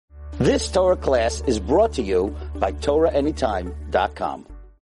This Torah class is brought to you by TorahAnytime.com.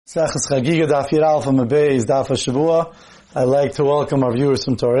 Chagigah daf Yud Aleph Beis daf Shavua. I'd like to welcome our viewers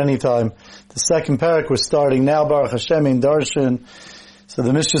from Torah Anytime. The second parak we're starting now. Baruch Hashem in Darshan. So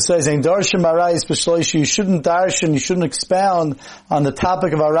the Mishnah says, "In Darshan Arayis B'Shloisha." You shouldn't darshan. You shouldn't expound on the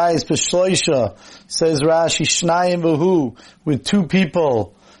topic of Arayis B'Shloisha. Says Rashi, Shnayim v'hu, with two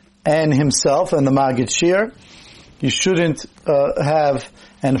people and himself and the Maggid Shir. You shouldn't have,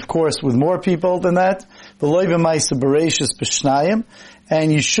 and of course with more people than that, v'loy b'maisa bereishis b'shnayim,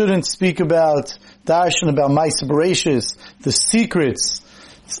 and you shouldn't speak about darshan about maisa bereishis, the secrets.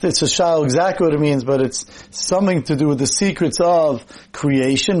 It's a shayla exactly what it means, but it's something to do with the secrets of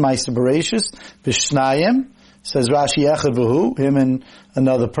creation, maisa bereishis b'shnayim. Says Rashi, echad v'hu, him and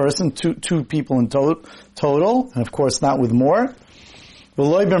another person, two people in total, and of course not with more.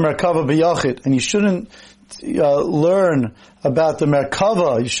 V'loy b'merkava b'yachid, and you shouldn't learn about the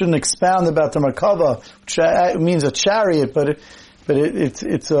Merkava. You shouldn't expound about the Merkava, which means a chariot, but it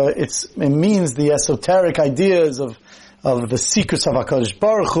means the esoteric ideas of the secrets of HaKadosh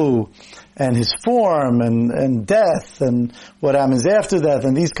Baruch Hu and His form and death and what happens after death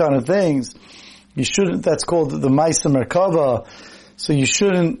and these kind of things. You shouldn't. That's called the Maisa Merkava. So you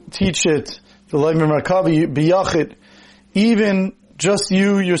shouldn't teach it. The Leimim Merkava biyachid, even just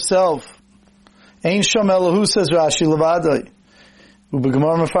you yourself. Ein sham Elohu, says Rashi, levadai.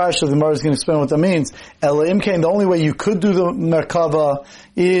 Ubegemar Mefarsh, the Gemara is going to explain what that means. Elohim Kain, the only way you could do the Merkava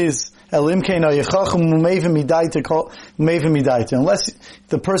is Elohim Kain ayechacham umevim midaita. Unless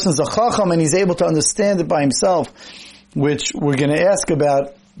the person's a chacham and he's able to understand it by himself, which we're going to ask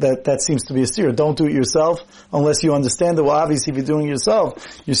about. That seems to be a steer. Don't do it yourself unless you understand it. Well, obviously, if you're doing it yourself,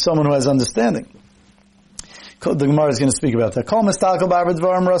 you're someone who has understanding. The Gemara is going to speak about that.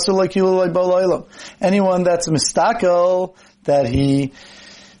 Anyone that's mistakel, that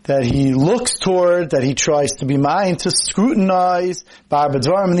he looks toward, that he tries to be mind, to scrutinize,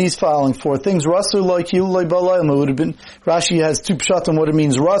 in these following four things. Would have been, Rashi has two pshat on what it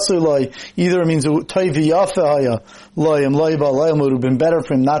means. Either it means would have been better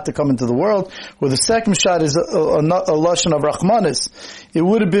for him not to come into the world, or the second shot is a lashon of Rachmanis. It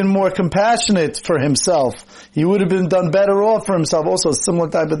would have been more compassionate for himself. He would have been done better off for himself. Also a similar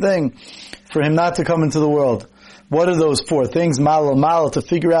type of thing for him not to come into the world. What are those four things? Mala, to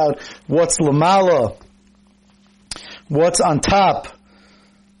figure out what's lamala, what's on top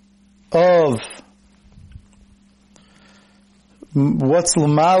of, what's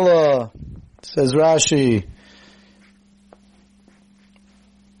lamala, says Rashi,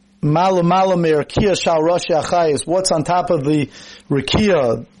 mala me'rakia shal roshi achayis, what's on top of the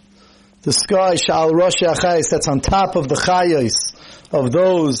rakia, the sky shal roshi achayis, that's on top of the chayis, of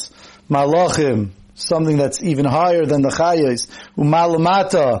those malachim, something that's even higher than the chayos,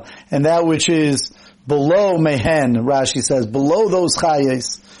 umalamata, and that which is below mehen. Rashi says below those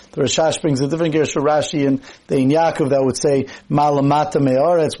chayos. The Rashash brings a different gersh for Rashi and the Ein Yaakov that would say malamata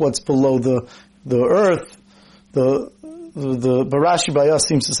me'aretz, what's below the earth. The Barashi Bayos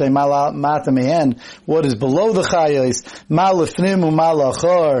seems to say malamata mehen, what is below the chayos. Malifnim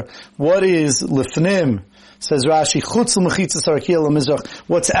umalachar, what is lifnim? Says Rashi, chutz l'mechitzas harakia l'mizrach,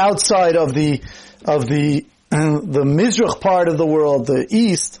 what's outside of the Mizrach part of the world, the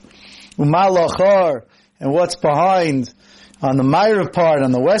east, umalachar, and what's behind on the Ma'ariv part,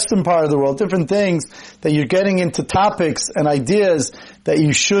 on the western part of the world, different things that you're getting into topics and ideas that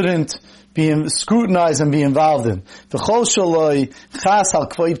you shouldn't be scrutinized and be involved in. V'chol shaloi chas al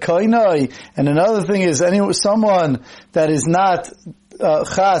kvoid koinai, and another thing is someone that is not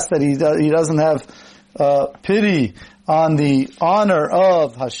chas, that he doesn't have pity on the honor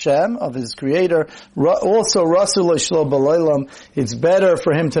of Hashem, of His Creator. Also, Rasul Shlo B'Leilam, it's better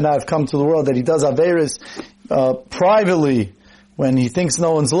for him to not have come to the world, that he does Averis privately when he thinks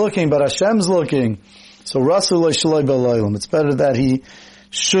no one's looking, but Hashem's looking. So Rasul Shlo B'Leilam, it's better that he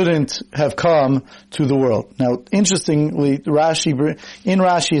shouldn't have come to the world. Now, interestingly, in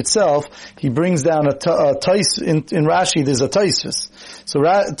Rashi itself, he brings down a tais. In Rashi, there's a taisus. So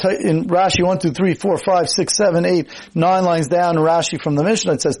in Rashi 1, 2, 3, 4, 5, 6, 7, 8, 9 lines down in Rashi from the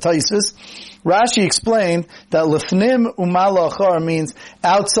Mishnah, it says taisus. Rashi explained that lefnim umalachar means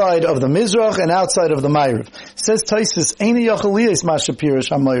outside of the Mizrach and outside of the Ma'ariv. Says taisus, eini yachaliyas mashapirish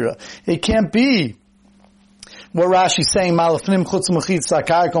hamayra. It can't be what Rashi's saying, malafnim chutz mechitz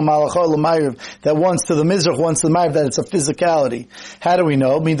sakarko malachar l'mayriv, that one's to the Mizrach, one's to the Ma'ariv, that it's a physicality. How do we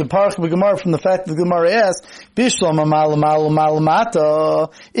know? I mean, the Parach Gemara, from the fact that the Gemara asked, Bishlam malamata,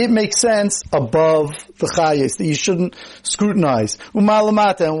 it makes sense above the chayes, that you shouldn't scrutinize.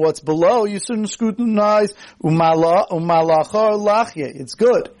 Umalamata, and what's below, you shouldn't scrutinize. Umalachar lachye, it's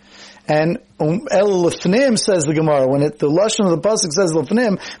good. And el lefnim, says the Gemara, when the lashon of the pasuk says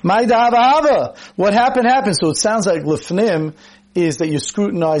lefnim, ma'ida hava. What happened. So it sounds like lefnim is that you're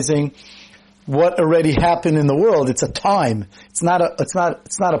scrutinizing what already happened in the world. It's a time. It's not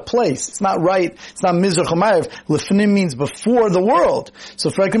a place. It's not right. It's not mizrach ha'ma'ariv. Lefnim means before the world.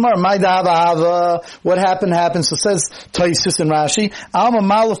 So for Gemara, ma'ida hava, what happened. So it says Taisus and Rashi, alma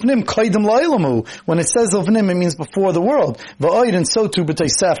ma lefnim kaidem la'ilamu. When it says lefnim, it means before the world. Va'oid, and so too, but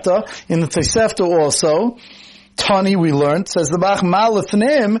Tosefta, in the Tosefta also, Tani, we learned, says the Bach, ma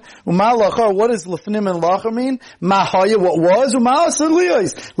lefnim, ma lachar, what does lefnim and lachar mean? Ma haya, what was, ma'asad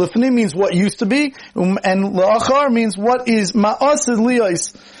liyos. Lefnim means what used to be, and lachar means what is ma'asad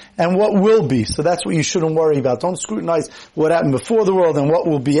liyos, and what will be. So that's what you shouldn't worry about. Don't scrutinize what happened before the world and what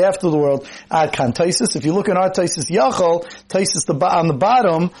will be after the world. Ad kan Taisus, if you look in our Taisus Yachal, Taisus on the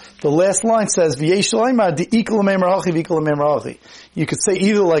bottom, the last line says, v'yesh laimar, di ikal meimer hachi, v'ikal meimer hachi. You could say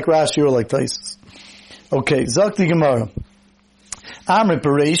either like Rashi or like Taisus. Okay, Zakti Gemara. Amrit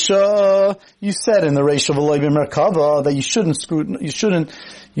Bereisha, you said in the Reisha V'loi B'Merkava that you shouldn't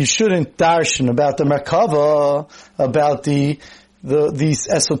darshan about the Merkava, about these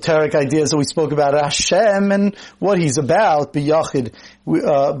esoteric ideas that we spoke about, Hashem and what He's about, b'yachid,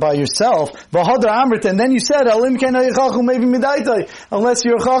 by yourself. V'hadar Amrit, and then you said, Alim ken ha'yichachum maybe midaitai, unless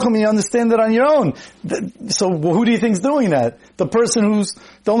you're a chacham, you understand it on your own. So who do you think is doing that? The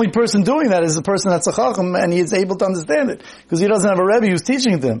only person doing that is the person that's a chacham, and he is able to understand it, because he doesn't have a rebbe who's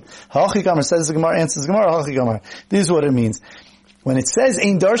teaching it to him. Ha'achikamar, says the Gemara, answers the Gemara, Ha'achikamar. This is what it means. When it says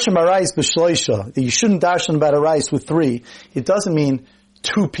ein darshan arayis b'shloisha, that you shouldn't darshan about arayis with three, it doesn't mean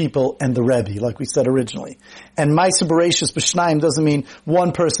two people and the Rebbe, like we said originally. And ma'aser bereishis b'shnayim doesn't mean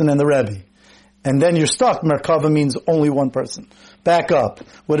one person and the Rebbe. And then you're stuck. Merkava means only one person. Back up.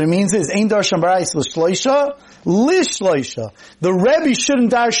 What it means is ein darshan arayis l'shloisha, lishloisha. The Rebbe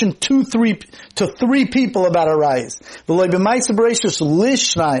shouldn't darshan to three people about arayis. V'loi b'ma'aser bereishis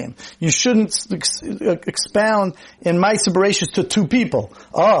lishnayim. You shouldn't expound in ma'aser bereishis to two people.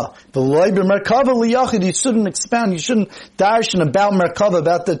 V'loi b'merkava liyachid. You shouldn't expound. You shouldn't darshan about merkava,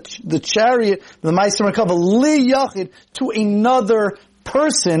 about the chariot, the ma'aser merkava liyachid, to another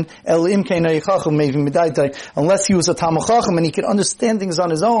person, unless he was a Talmid Chacham and he could understand things on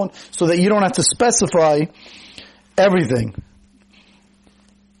his own, so that you don't have to specify everything.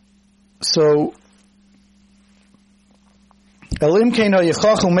 So, the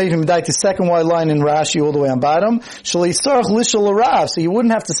second white line in Rashi all the way on bottom. So you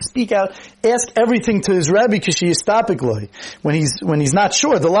wouldn't have to speak out, ask everything to his Rebbe kishiyistapikly when he's not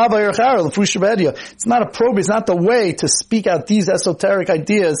sure. It's not appropriate, it's not the way to speak out these esoteric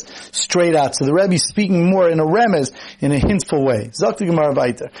ideas straight out. So the Rebbe is speaking more in a remez, in a hintful way. Zakti Gemara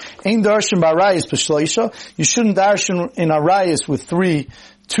Baiter. Ein darshan b'arayis b'shloisha. You shouldn't darshan in arayis with three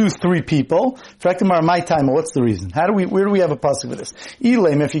people. Frektamar, my time, what's the reason? Where do we have a pasuk for this?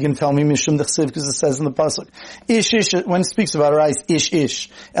 Ilaim, if you can tell me, Mishum Dechsiv, because it says in the pasuk. Ish, when it speaks about arise, ish.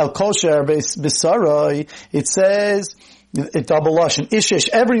 El kol she'er b'sarai, it says, it double lashon. Ish,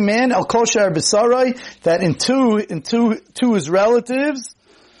 every man, el kol she'er b'sarai, that in two his relatives,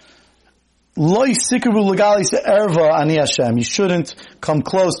 lo yisikaru legalis erva ani Hashem. You shouldn't come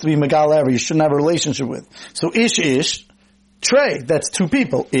close to be megal erva. You shouldn't have a relationship with. So ish, Trey, that's two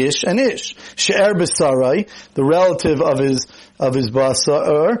people, Ish and Ish. She'er b'sarai, the relative of his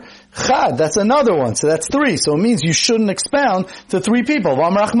basar. Chad, that's another one, so that's three. So it means you shouldn't expound to three people.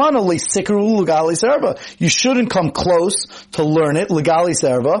 You shouldn't come close to learn it, legali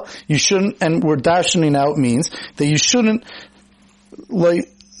serva. You shouldn't, and we're dashing out means that you shouldn't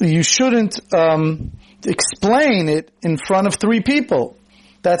explain it in front of three people.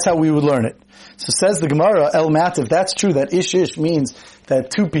 That's how we would learn it. So says the Gemara, El Mativ, that's true, that Ish means that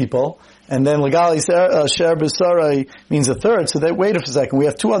two people, and then Legali Sher B'Sarai means a third, so that, wait a second, we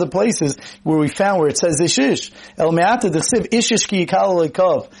have two other places where we found where it says Ish. El Me'ata D'Chsiv, Ish ki yikal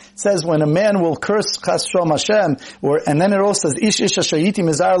leikov. It says when a man will curse Chas Shalom Hashem, and then it also says Ish Ashayiti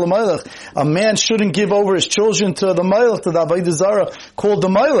Mizar L'Melech. A man shouldn't give over his children to the Melech, to the Avodah Zarah, called the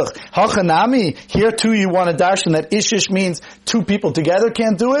Melech. Hachanami, here too you want to darshan that Ish means two people together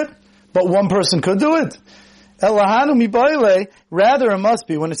can't do it, but one person could do it. Elahanu mibayle, rather it must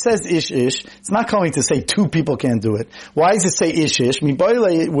be, when it says ish, it's not going to say two people can't do it. Why does it say ish?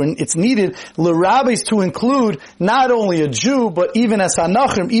 Mibayle, when it's needed, l'rabbis to include not only a Jew, but even as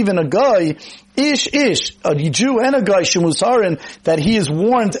hanachim, even a guy, ish, a Jew and a guy, shemusarin, that he is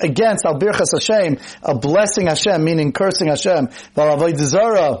warned against al birchas Hashem, a blessing Hashem, meaning cursing Hashem, val avodah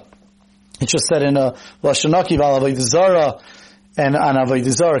zarah, It just said in a Lashon Akiv al Avodah Zarah and an Avodah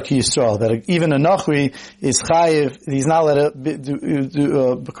Zarah ki Yisrael, that even a Nachri is chayiv, he's not let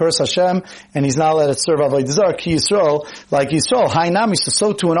it curse Hashem, and he's not let it serve Avodah Zarah ki Yisrael, like Yisrael. Hainami,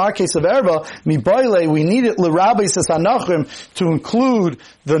 so too in our case of Erba, mi boile, we need it l'rabbi says HaNachrim to include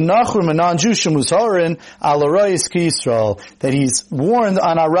the Nachrim and non-Jushim Musharin al Arayis ki Yisrael, that he's warned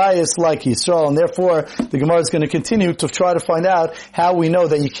on Arayis like Yisrael, and therefore the Gemara is going to continue to try to find out how we know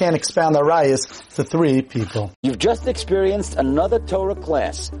that you can't expand Arayis to 3 people. You've just experienced another Torah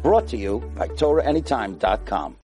class brought to you by TorahAnytime.com.